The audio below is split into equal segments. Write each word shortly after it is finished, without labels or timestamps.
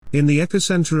In the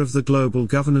epicenter of the global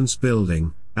governance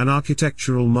building, an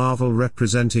architectural marvel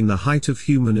representing the height of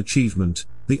human achievement,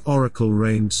 the Oracle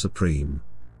reigned supreme.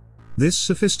 This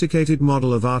sophisticated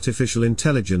model of artificial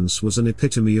intelligence was an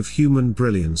epitome of human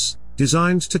brilliance,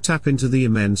 designed to tap into the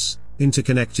immense,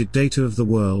 interconnected data of the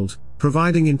world,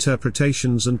 providing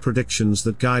interpretations and predictions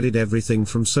that guided everything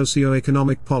from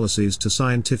socio-economic policies to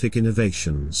scientific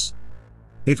innovations.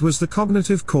 It was the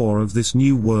cognitive core of this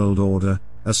new world order,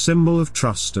 a symbol of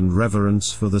trust and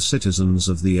reverence for the citizens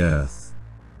of the earth.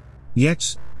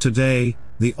 Yet, today,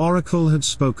 the Oracle had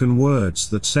spoken words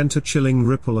that sent a chilling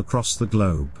ripple across the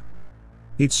globe.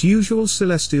 Its usual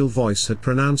celestial voice had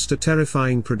pronounced a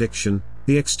terrifying prediction: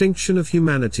 the extinction of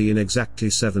humanity in exactly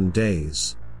 7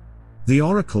 days. The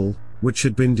Oracle, which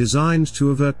had been designed to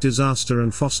avert disaster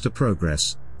and foster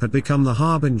progress, had become the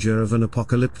harbinger of an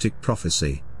apocalyptic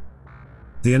prophecy.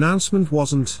 The announcement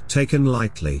wasn't taken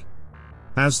lightly.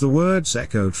 As the words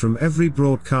echoed from every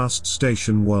broadcast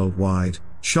station worldwide,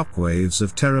 shockwaves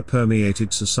of terror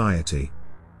permeated society.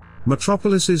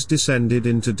 Metropolises descended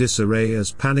into disarray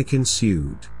as panic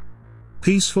ensued.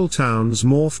 Peaceful towns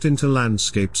morphed into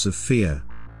landscapes of fear.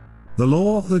 The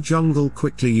law of the jungle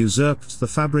quickly usurped the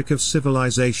fabric of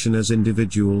civilization as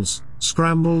individuals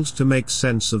scrambled to make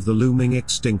sense of the looming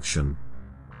extinction.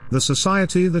 The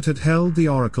society that had held the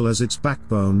Oracle as its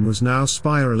backbone was now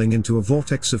spiraling into a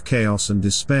vortex of chaos and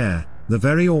despair. The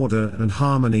very order and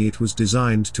harmony it was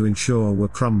designed to ensure were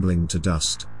crumbling to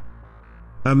dust.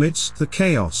 Amidst the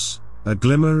chaos, a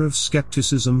glimmer of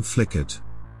skepticism flickered.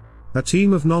 A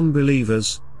team of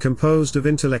non-believers, composed of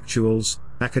intellectuals,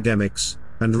 academics,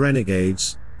 and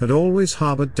renegades, had always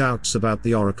harbored doubts about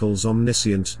the Oracle's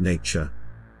omniscient nature.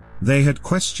 They had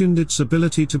questioned its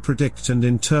ability to predict and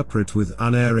interpret with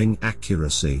unerring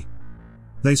accuracy.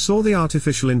 They saw the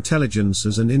artificial intelligence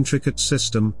as an intricate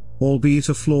system, albeit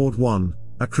a flawed one,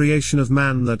 a creation of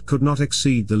man that could not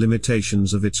exceed the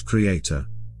limitations of its creator.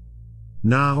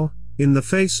 Now, in the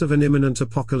face of an imminent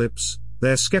apocalypse,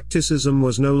 their skepticism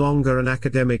was no longer an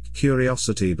academic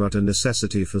curiosity but a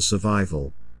necessity for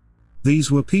survival.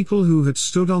 These were people who had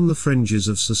stood on the fringes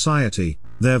of society,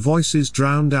 their voices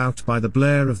drowned out by the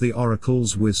blare of the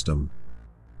Oracle's wisdom.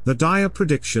 The dire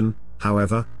prediction,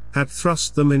 however, had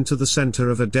thrust them into the center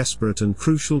of a desperate and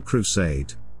crucial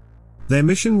crusade. Their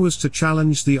mission was to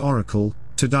challenge the Oracle,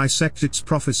 to dissect its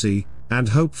prophecy, and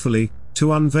hopefully,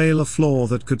 to unveil a flaw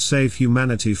that could save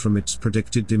humanity from its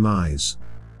predicted demise.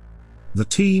 The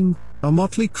team, a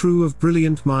motley crew of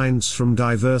brilliant minds from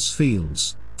diverse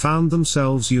fields, found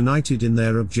themselves united in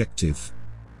their objective.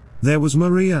 There was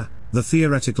Maria, the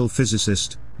theoretical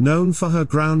physicist, known for her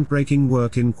groundbreaking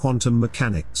work in quantum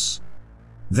mechanics.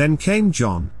 Then came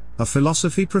John, a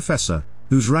philosophy professor,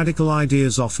 whose radical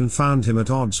ideas often found him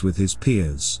at odds with his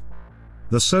peers.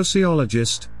 The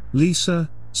sociologist,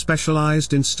 Lisa,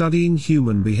 specialized in studying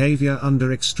human behavior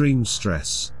under extreme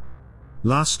stress.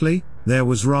 Lastly, there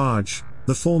was Raj,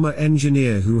 the former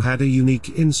engineer who had a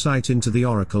unique insight into the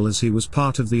Oracle as he was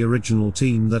part of the original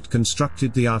team that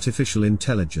constructed the artificial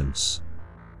intelligence.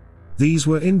 These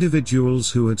were individuals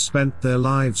who had spent their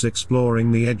lives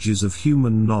exploring the edges of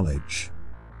human knowledge.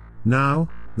 Now,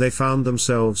 they found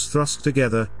themselves thrust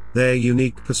together, their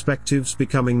unique perspectives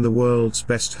becoming the world's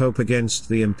best hope against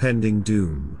the impending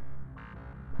doom.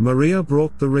 Maria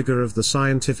brought the rigor of the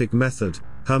scientific method,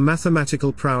 her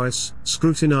mathematical prowess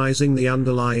scrutinizing the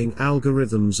underlying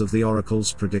algorithms of the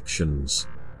Oracle's predictions.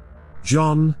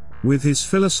 John, with his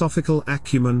philosophical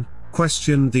acumen,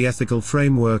 questioned the ethical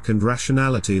framework and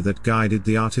rationality that guided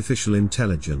the artificial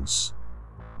intelligence.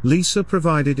 Lisa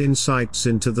provided insights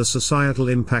into the societal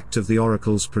impact of the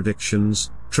Oracle's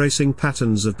predictions, tracing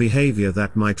patterns of behavior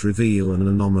that might reveal an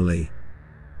anomaly.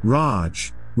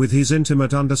 Raj, with his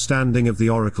intimate understanding of the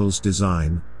Oracle's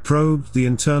design, probed the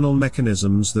internal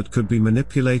mechanisms that could be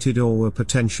manipulated or were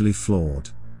potentially flawed.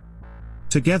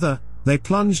 Together, they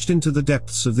plunged into the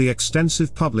depths of the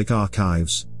extensive public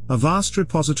archives, a vast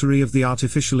repository of the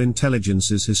artificial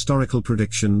intelligence's historical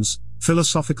predictions,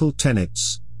 philosophical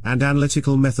tenets, and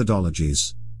analytical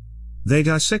methodologies. They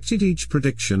dissected each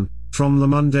prediction, from the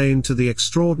mundane to the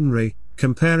extraordinary,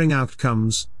 comparing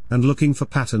outcomes, and looking for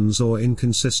patterns or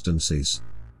inconsistencies.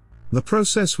 The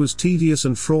process was tedious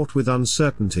and fraught with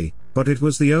uncertainty, but it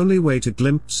was the only way to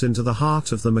glimpse into the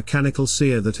heart of the mechanical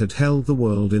seer that had held the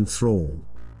world in thrall.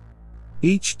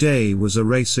 Each day was a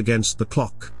race against the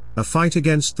clock, a fight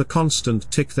against the constant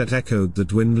tick that echoed the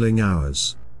dwindling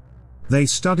hours. They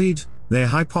studied, they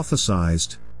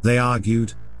hypothesized, they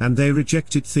argued, and they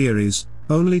rejected theories,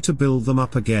 only to build them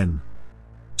up again.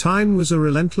 Time was a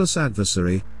relentless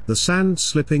adversary, the sand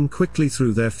slipping quickly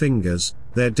through their fingers,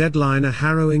 their deadline a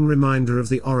harrowing reminder of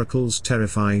the oracle's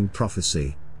terrifying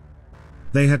prophecy.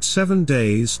 They had 7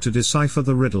 days to decipher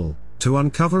the riddle, to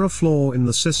uncover a flaw in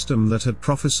the system that had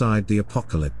prophesied the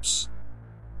apocalypse.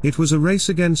 It was a race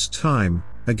against time,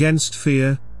 against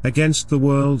fear, against the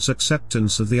world's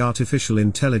acceptance of the artificial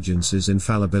intelligence's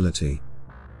infallibility.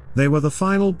 They were the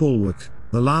final bulwark,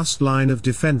 the last line of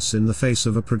defense in the face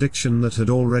of a prediction that had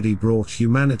already brought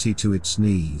humanity to its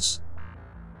knees.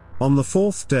 On the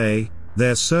 4th day,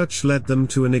 their search led them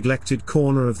to a neglected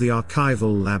corner of the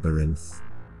archival labyrinth.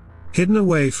 Hidden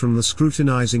away from the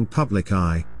scrutinizing public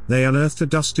eye, they unearthed a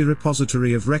dusty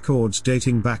repository of records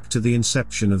dating back to the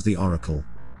inception of the Oracle.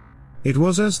 It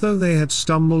was as though they had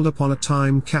stumbled upon a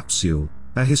time capsule,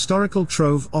 a historical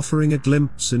trove offering a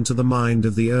glimpse into the mind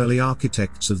of the early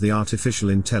architects of the artificial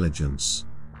intelligence.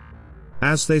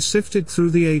 As they sifted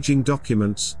through the aging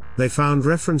documents, they found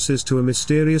references to a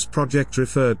mysterious project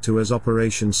referred to as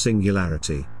Operation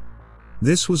Singularity.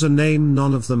 This was a name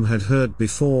none of them had heard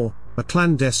before, a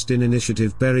clandestine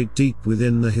initiative buried deep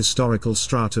within the historical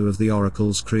strata of the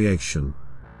Oracle's creation.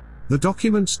 The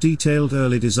documents detailed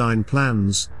early design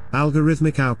plans,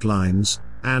 algorithmic outlines,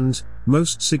 and,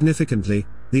 most significantly,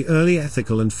 the early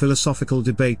ethical and philosophical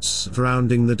debates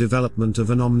surrounding the development of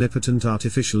an omnipotent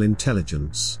artificial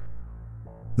intelligence.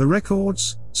 The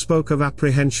records spoke of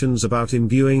apprehensions about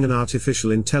imbuing an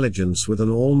artificial intelligence with an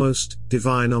almost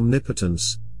divine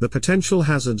omnipotence, the potential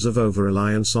hazards of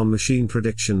over-reliance on machine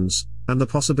predictions, and the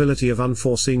possibility of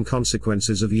unforeseen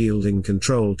consequences of yielding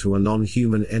control to a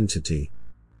non-human entity.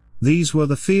 These were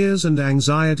the fears and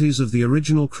anxieties of the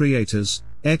original creators,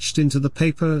 etched into the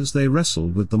paper as they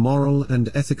wrestled with the moral and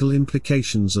ethical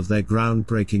implications of their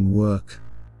groundbreaking work.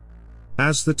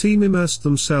 As the team immersed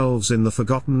themselves in the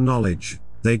forgotten knowledge,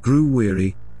 they grew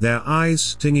weary, their eyes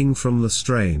stinging from the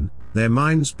strain, their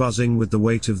minds buzzing with the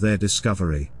weight of their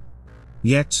discovery.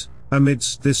 Yet,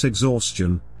 amidst this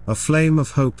exhaustion, a flame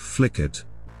of hope flickered.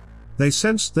 They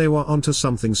sensed they were onto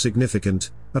something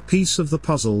significant, a piece of the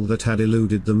puzzle that had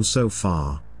eluded them so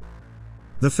far.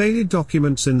 The faded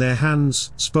documents in their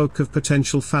hands spoke of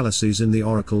potential fallacies in the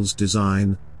Oracle's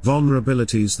design,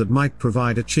 vulnerabilities that might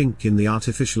provide a chink in the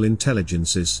artificial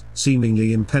intelligence's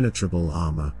seemingly impenetrable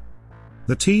armor.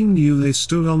 The team knew they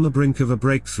stood on the brink of a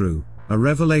breakthrough, a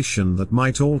revelation that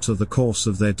might alter the course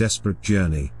of their desperate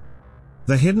journey.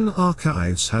 The hidden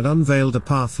archives had unveiled a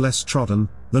path less trodden,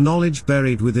 the knowledge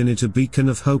buried within it a beacon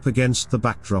of hope against the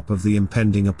backdrop of the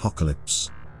impending apocalypse.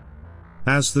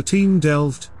 As the team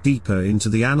delved deeper into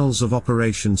the annals of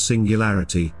Operation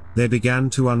Singularity, they began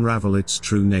to unravel its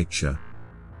true nature.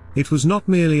 It was not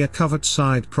merely a covert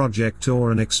side project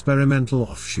or an experimental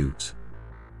offshoot.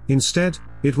 Instead,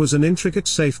 it was an intricate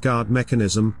safeguard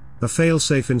mechanism, a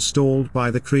failsafe installed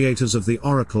by the creators of the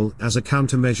Oracle as a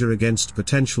countermeasure against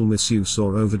potential misuse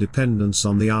or overdependence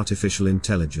on the artificial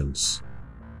intelligence.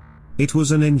 It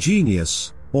was an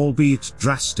ingenious, albeit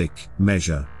drastic,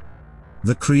 measure.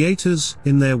 The creators,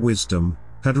 in their wisdom,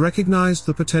 had recognized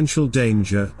the potential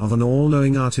danger of an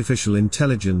all-knowing artificial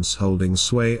intelligence holding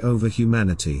sway over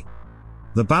humanity.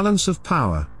 The balance of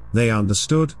power, they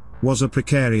understood, was a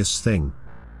precarious thing.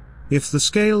 If the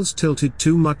scales tilted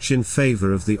too much in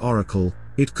favor of the Oracle,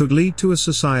 it could lead to a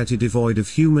society devoid of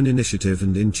human initiative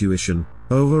and intuition,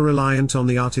 over-reliant on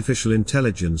the artificial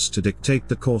intelligence to dictate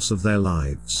the course of their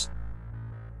lives.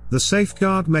 The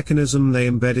safeguard mechanism they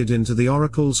embedded into the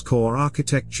Oracle's core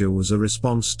architecture was a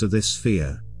response to this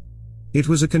fear. It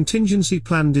was a contingency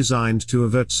plan designed to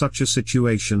avert such a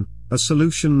situation, a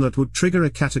solution that would trigger a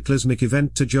cataclysmic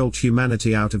event to jolt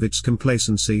humanity out of its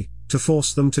complacency, to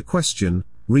force them to question,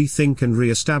 rethink and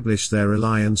re-establish their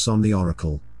reliance on the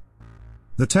Oracle.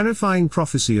 The terrifying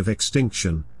prophecy of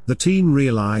extinction, the team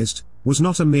realized, was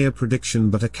not a mere prediction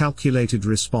but a calculated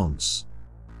response.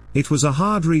 It was a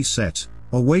hard reset,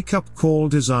 a wake-up call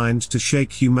designed to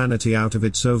shake humanity out of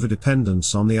its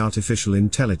overdependence on the artificial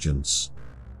intelligence.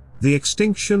 The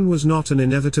extinction was not an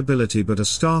inevitability but a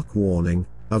stark warning,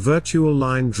 a virtual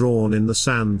line drawn in the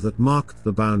sand that marked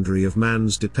the boundary of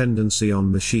man's dependency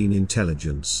on machine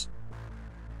intelligence.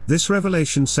 This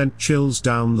revelation sent chills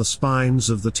down the spines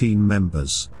of the team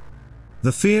members.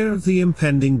 The fear of the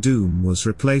impending doom was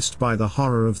replaced by the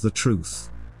horror of the truth.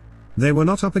 They were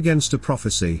not up against a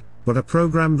prophecy, but a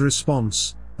programmed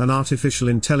response, an artificial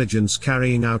intelligence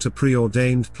carrying out a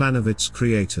preordained plan of its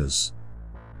creators.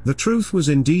 The truth was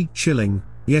indeed chilling,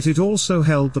 yet it also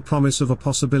held the promise of a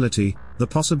possibility, the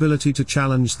possibility to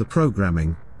challenge the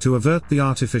programming, to avert the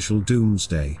artificial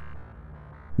doomsday.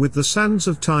 With the sands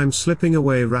of time slipping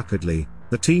away rapidly,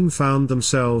 the team found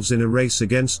themselves in a race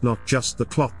against not just the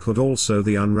clock but also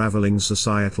the unraveling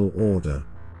societal order.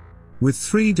 With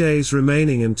 3 days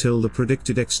remaining until the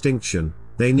predicted extinction,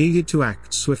 they needed to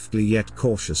act swiftly yet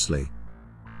cautiously.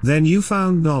 Their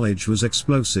newfound knowledge was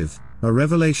explosive, a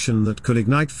revelation that could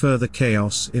ignite further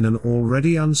chaos in an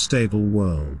already unstable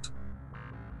world.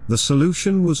 The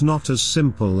solution was not as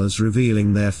simple as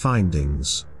revealing their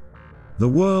findings. The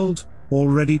world,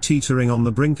 already teetering on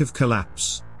the brink of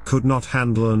collapse, could not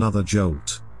handle another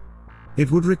jolt. It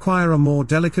would require a more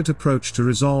delicate approach to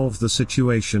resolve the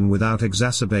situation without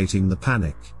exacerbating the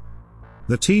panic.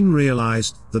 The team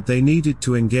realized that they needed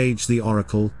to engage the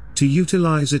Oracle, to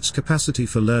utilize its capacity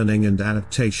for learning and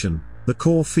adaptation, the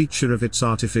core feature of its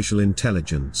artificial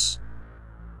intelligence.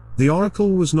 The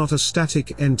Oracle was not a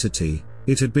static entity,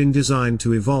 it had been designed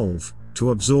to evolve,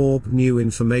 to absorb new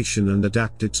information and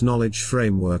adapt its knowledge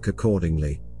framework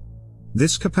accordingly.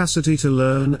 This capacity to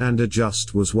learn and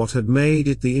adjust was what had made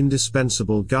it the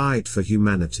indispensable guide for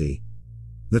humanity.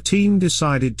 The team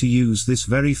decided to use this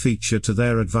very feature to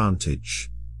their advantage.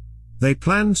 They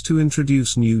planned to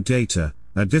introduce new data,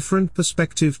 a different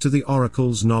perspective to the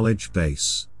Oracle's knowledge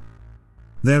base.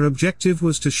 Their objective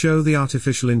was to show the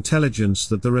artificial intelligence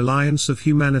that the reliance of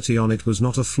humanity on it was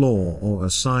not a flaw or a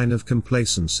sign of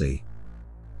complacency.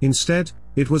 Instead,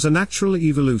 it was a natural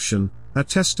evolution, a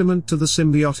testament to the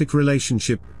symbiotic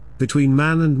relationship between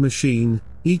man and machine,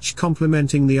 each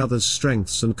complementing the other's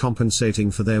strengths and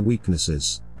compensating for their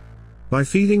weaknesses. By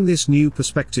feeding this new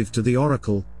perspective to the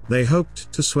Oracle, they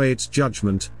hoped to sway its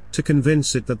judgment, to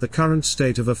convince it that the current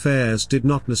state of affairs did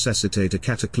not necessitate a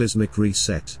cataclysmic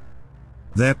reset.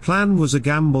 Their plan was a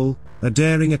gamble, a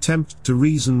daring attempt to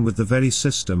reason with the very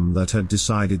system that had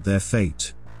decided their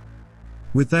fate.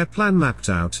 With their plan mapped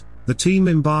out, the team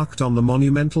embarked on the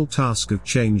monumental task of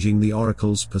changing the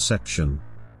Oracle's perception.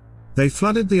 They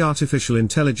flooded the artificial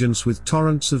intelligence with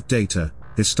torrents of data,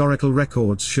 historical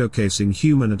records showcasing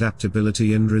human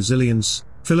adaptability and resilience,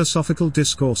 philosophical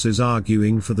discourses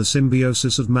arguing for the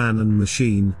symbiosis of man and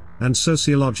machine, and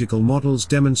sociological models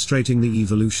demonstrating the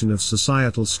evolution of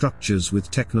societal structures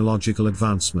with technological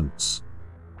advancements.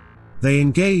 They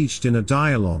engaged in a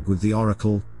dialogue with the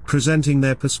Oracle, presenting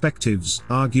their perspectives,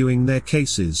 arguing their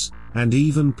cases, and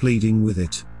even pleading with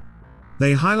it.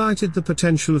 They highlighted the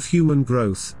potential of human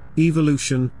growth,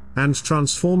 evolution, and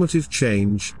transformative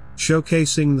change,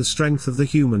 showcasing the strength of the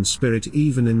human spirit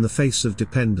even in the face of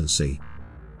dependency.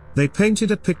 They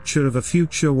painted a picture of a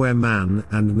future where man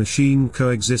and machine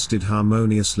coexisted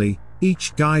harmoniously,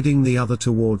 each guiding the other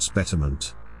towards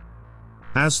betterment.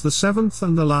 As the seventh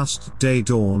and the last day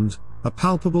dawned, a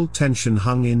palpable tension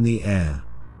hung in the air.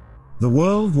 The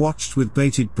world watched with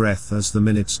bated breath as the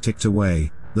minutes ticked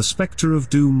away, the specter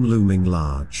of doom looming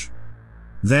large.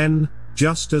 Then,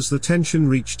 just as the tension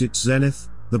reached its zenith,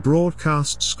 the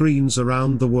broadcast screens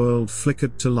around the world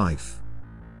flickered to life.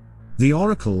 The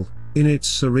Oracle, in its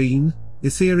serene,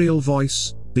 ethereal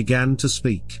voice, began to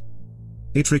speak.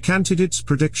 It recanted its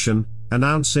prediction,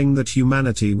 announcing that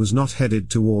humanity was not headed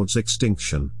towards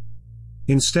extinction.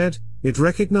 Instead, it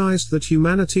recognized that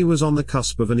humanity was on the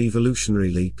cusp of an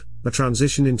evolutionary leap, a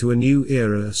transition into a new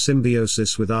era of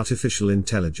symbiosis with artificial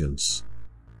intelligence.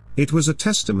 It was a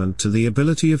testament to the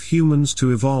ability of humans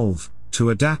to evolve, to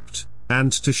adapt,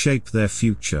 and to shape their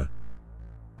future.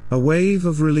 A wave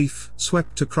of relief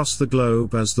swept across the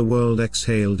globe as the world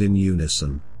exhaled in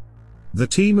unison. The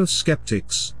team of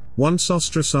skeptics, once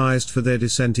ostracized for their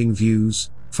dissenting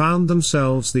views, found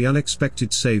themselves the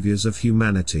unexpected saviors of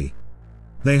humanity.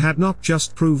 They had not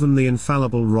just proven the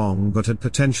infallible wrong but had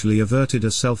potentially averted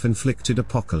a self-inflicted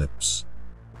apocalypse.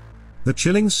 The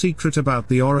chilling secret about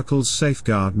the Oracle's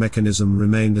safeguard mechanism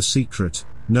remained a secret,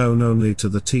 known only to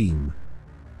the team.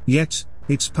 Yet,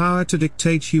 its power to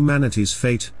dictate humanity's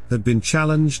fate had been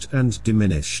challenged and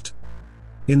diminished.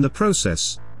 In the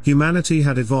process, humanity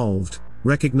had evolved,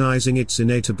 recognizing its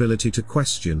innate ability to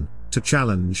question, to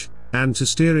challenge, and to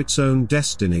steer its own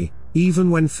destiny, even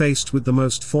when faced with the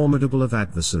most formidable of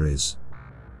adversaries.